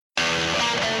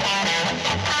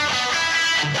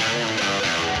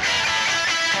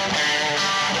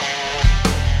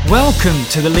Welcome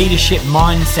to the Leadership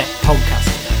Mindset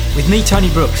Podcast with me,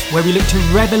 Tony Brooks, where we look to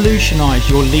revolutionise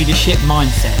your leadership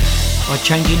mindset by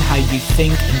changing how you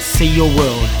think and see your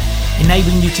world,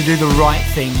 enabling you to do the right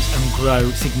things and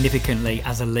grow significantly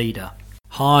as a leader.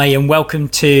 Hi, and welcome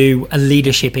to A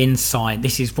Leadership Insight.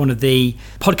 This is one of the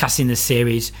podcasts in the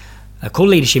series called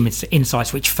Leadership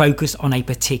Insights, which focus on a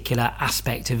particular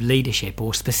aspect of leadership,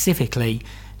 or specifically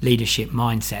leadership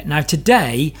mindset. Now,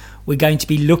 today we're going to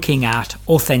be looking at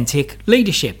authentic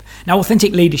leadership. Now,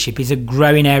 authentic leadership is a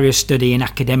growing area of study in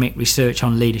academic research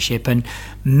on leadership, and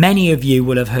many of you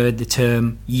will have heard the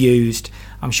term used,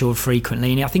 I'm sure,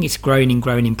 frequently, and I think it's growing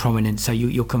in prominence, so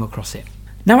you'll come across it.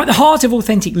 Now, at the heart of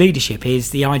authentic leadership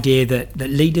is the idea that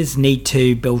leaders need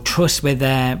to build trust with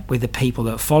the people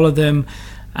that follow them,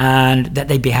 and that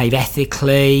they behave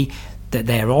ethically, that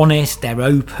they're honest, they're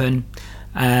open,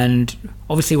 and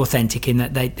obviously authentic in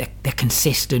that they're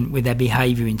consistent with their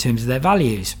behaviour in terms of their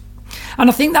values. And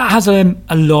I think that has a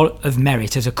lot of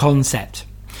merit as a concept,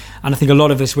 and I think a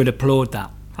lot of us would applaud that.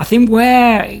 I think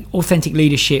where authentic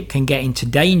leadership can get into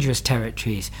dangerous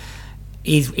territories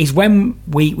is when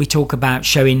we talk about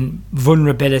showing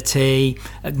vulnerability,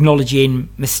 acknowledging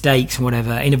mistakes and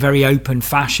whatever in a very open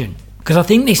fashion. Because I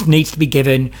think this needs to be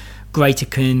given greater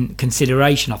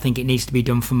consideration. I think it needs to be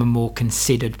done from a more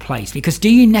considered place. Because do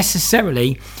you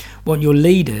necessarily want your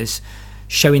leaders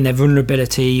showing their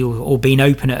vulnerability or being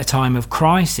open at a time of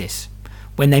crisis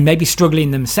when they may be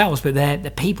struggling themselves, but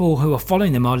the people who are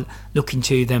following them are looking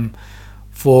to them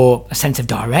for a sense of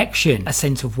direction, a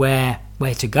sense of where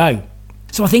to go?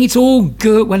 So I think it's all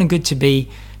well and good to be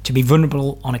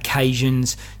vulnerable on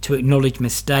occasions, to acknowledge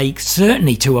mistakes,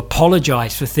 certainly to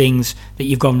apologise for things that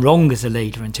you've gone wrong as a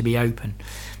leader, and to be open.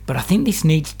 But I think this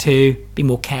needs to be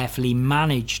more carefully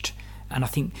managed, and I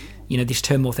think this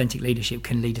term authentic leadership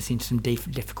can lead us into some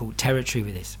difficult territory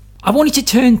with this. I wanted to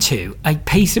turn to a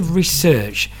piece of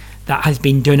research that has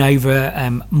been done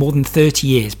over more than 30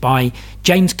 years by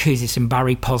James Kouzes and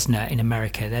Barry Posner in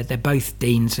America. They're both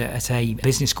deans at a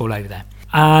business school over there.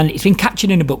 And it's been captured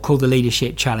in a book called The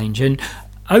Leadership Challenge. And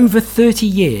over 30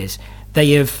 years,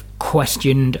 they have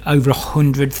questioned over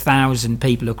 100,000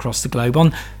 people across the globe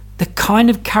on the kind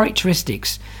of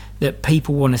characteristics that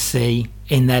people want to see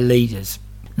in their leaders.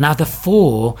 Now, the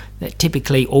four that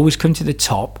typically always come to the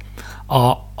top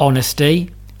are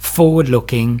honesty,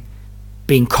 forward-looking,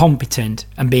 being competent,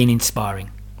 and being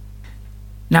inspiring.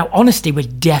 Now, honesty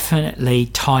would definitely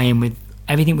tie in with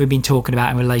everything we've been talking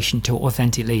about in relation to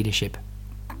authentic leadership.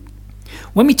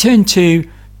 When we turn to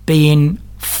being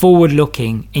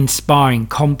forward-looking, inspiring,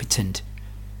 competent,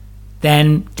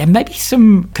 then there may be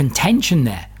some contention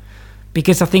there,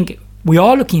 because I think we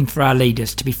are looking for our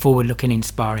leaders to be forward-looking,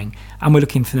 inspiring, and we're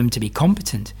looking for them to be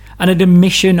competent. And an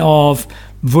admission of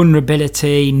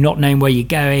vulnerability, not knowing where you're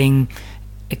going,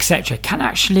 etc., can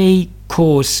actually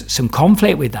cause some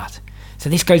conflict with that. So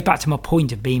this goes back to my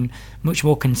point of being much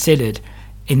more considered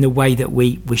in the way that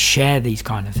we share these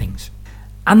kind of things.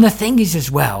 And the thing is as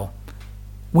well,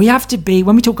 we have to be,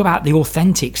 when we talk about the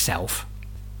authentic self,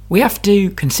 we have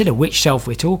to consider which self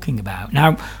we're talking about.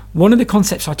 Now, one of the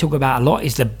concepts I talk about a lot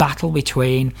is the battle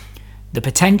between the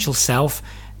potential self,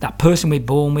 that person we're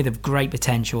born with of great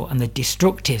potential, and the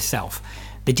destructive self,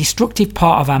 the destructive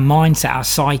part of our mindset, our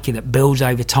psyche that builds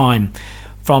over time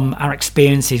from our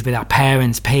experiences with our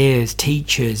parents, peers,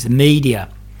 teachers, the media.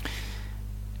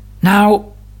 Now,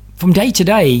 from day to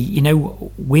day,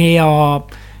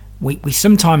 we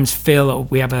sometimes feel that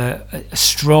we have a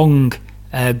strong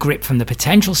grip from the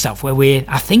potential self, where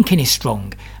our thinking is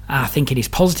strong, our thinking is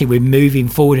positive, we're moving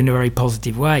forward in a very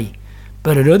positive way.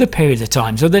 But at other periods of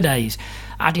times, other days,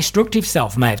 our destructive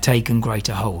self may have taken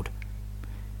greater hold.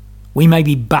 We may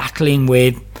be battling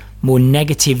with more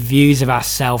negative views of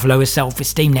ourselves, lower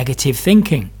self-esteem, negative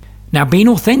thinking. Now, being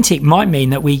authentic might mean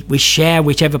that we share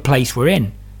whichever place we're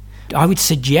in. I would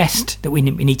suggest that we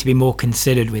need to be more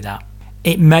considered with that.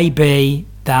 It may be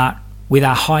that with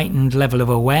our heightened level of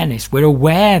awareness, we're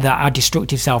aware that our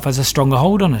destructive self has a stronger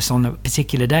hold on us on a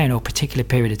particular day or a particular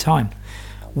period of time.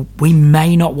 We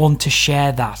may not want to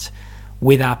share that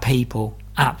with our people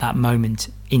at that moment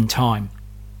in time.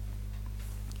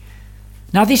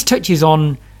 Now, this touches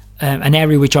on an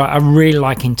area which I really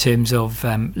like in terms of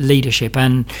leadership,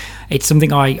 and it's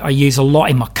something I use a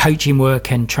lot in my coaching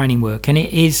work and training work, and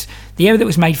it is the area that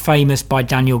was made famous by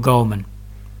Daniel Goleman,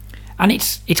 and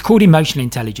it's called emotional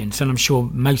intelligence, and I'm sure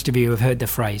most of you have heard the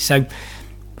phrase. So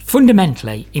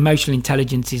fundamentally, emotional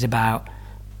intelligence is about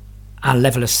our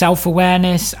level of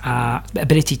self-awareness, our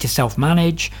ability to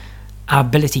self-manage, our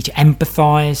ability to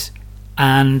empathise,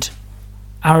 and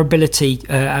our ability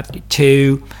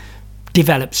to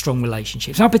develop strong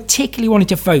relationships. And I particularly wanted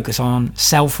to focus on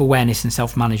self-awareness and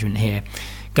self-management here,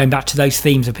 going back to those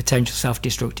themes of potential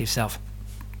self-destructive self.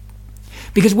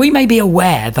 Because we may be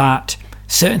aware that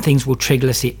certain things will trigger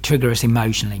us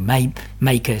emotionally, may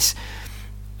make us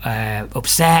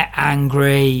upset,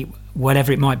 angry,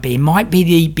 whatever it might be. It might be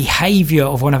the behaviour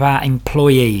of one of our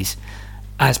employees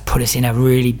has put us in a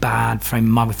really bad frame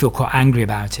of mind. We feel quite angry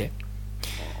about it.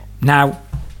 Now,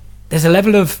 there's a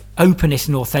level of openness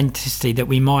and authenticity that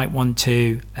we might want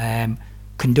to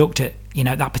conduct at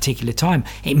that particular time.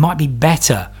 It might be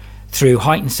better through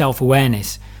heightened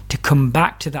self-awareness to come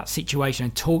back to that situation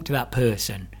and talk to that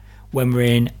person when we're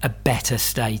in a better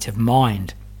state of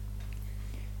mind.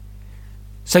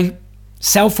 So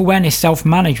self-awareness,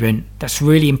 self-management, that's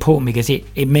really important, because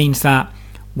it means that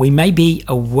we may be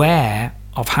aware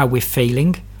of how we're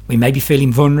feeling. We may be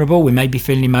feeling vulnerable, we may be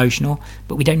feeling emotional,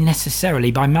 but we don't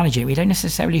necessarily, by managing it, we don't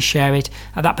necessarily share it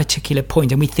at that particular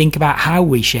point, and we think about how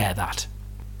we share that.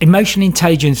 Emotional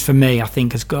intelligence, for me, I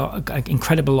think, has got an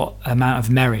incredible amount of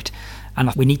merit,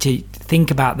 and we need to think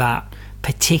about that,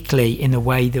 particularly in the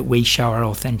way that we show our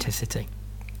authenticity.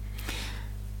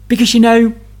 Because,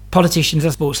 politicians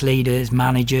are sports leaders,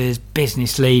 managers,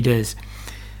 business leaders.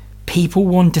 People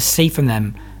want to see from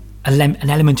them an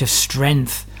element of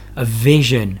strength, of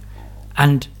vision,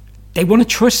 and they want to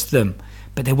trust them,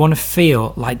 but they want to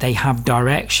feel like they have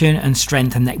direction and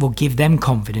strength, and that will give them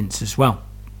confidence as well.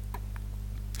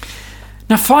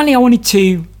 Now, finally, I wanted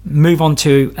to move on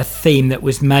to a theme that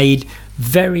was made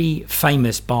very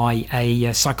famous by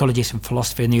a psychologist and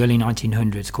philosopher in the early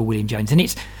 1900s called William James, and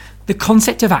it's the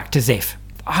concept of act as if.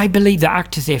 I believe that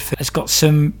act as if has got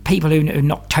some people who are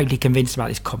not totally convinced about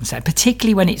this concept,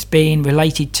 particularly when it's being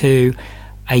related to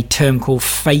a term called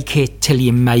fake it till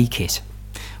you make it,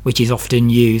 which is often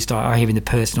used, I hear, in the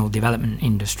personal development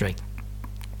industry.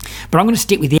 But I'm going to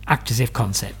stick with the act as if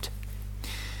concept,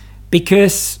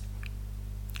 because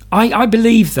I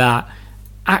believe that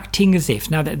acting as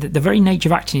if, now the very nature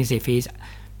of acting as if is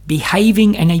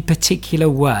behaving in a particular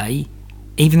way,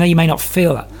 even though you may not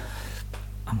feel that.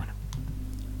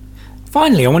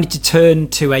 Finally, I wanted to turn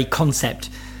to a concept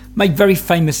made very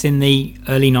famous in the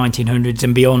early 1900s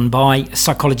and beyond by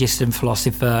psychologist and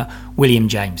philosopher William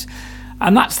James.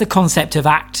 And that's the concept of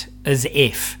act as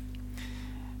if.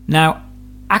 Now,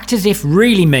 act as if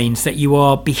really means that you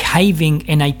are behaving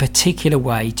in a particular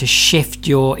way to shift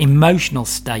your emotional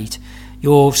state,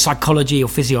 your psychology or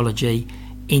physiology,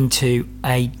 into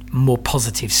a more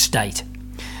positive state.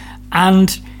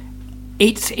 And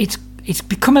it's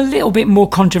become a little bit more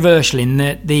controversial in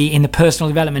the personal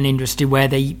development industry, where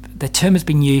the term has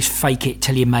been used, fake it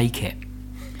till you make it.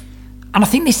 And I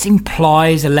think this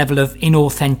implies a level of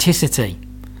inauthenticity,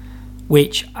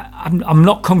 which I'm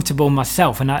not comfortable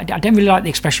myself, and I don't really like the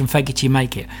expression fake it till you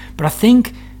make it. But I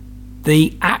think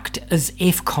the act as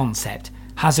if concept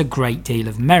has a great deal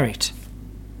of merit,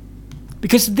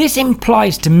 because this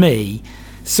implies to me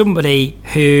somebody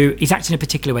who is acting a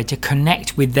particular way to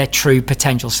connect with their true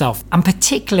potential self. And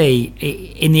particularly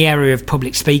in the area of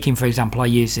public speaking, for example, I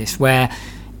use this, where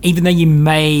even though you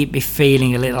may be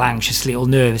feeling a little anxious, a little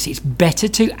nervous, it's better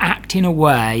to act in a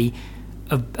way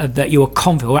of that you're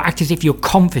confident, or act as if you're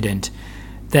confident,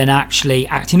 than actually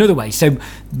act in other ways. So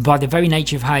by the very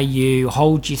nature of how you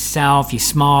hold yourself, you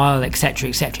smile, etc.,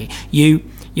 etc.,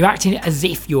 you're acting as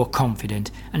if you're confident,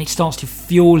 and it starts to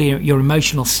fuel your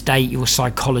emotional state, your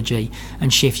psychology,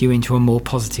 and shift you into a more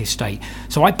positive state.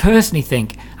 So I personally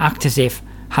think act as if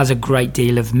has a great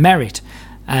deal of merit,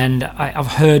 and I've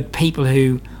heard people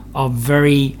who are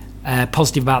very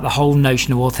positive about the whole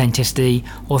notion of authenticity,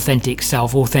 authentic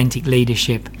self, authentic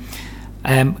leadership,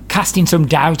 casting some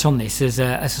doubt on this as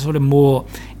a sort of more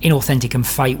inauthentic and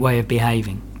fake way of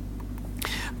behaving.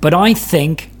 But I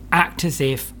think act as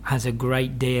if has a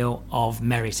great deal of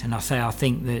merit, and I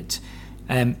think that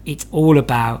it's all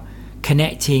about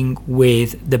connecting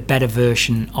with the better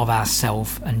version of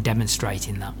ourselves and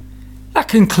demonstrating that. That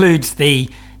concludes the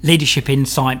Leadership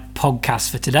Insight podcast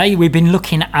for today. We've been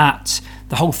looking at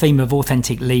the whole theme of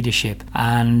authentic leadership,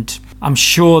 and I'm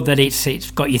sure that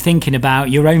it's got you thinking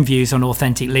about your own views on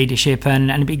authentic leadership,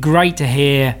 and it'd be great to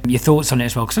hear your thoughts on it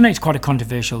as well, because I know it's quite a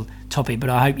controversial topic, but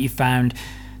I hope you found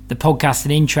the podcast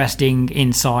an interesting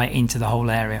insight into the whole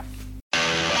area.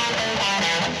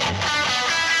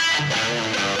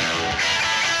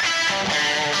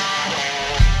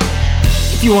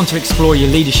 If you want to explore your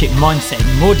leadership mindset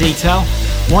in more detail,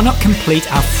 why not complete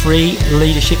our free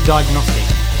leadership diagnostic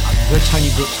at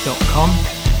thetonybrooks.com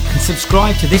and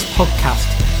subscribe to this podcast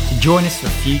to join us for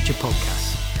future podcasts.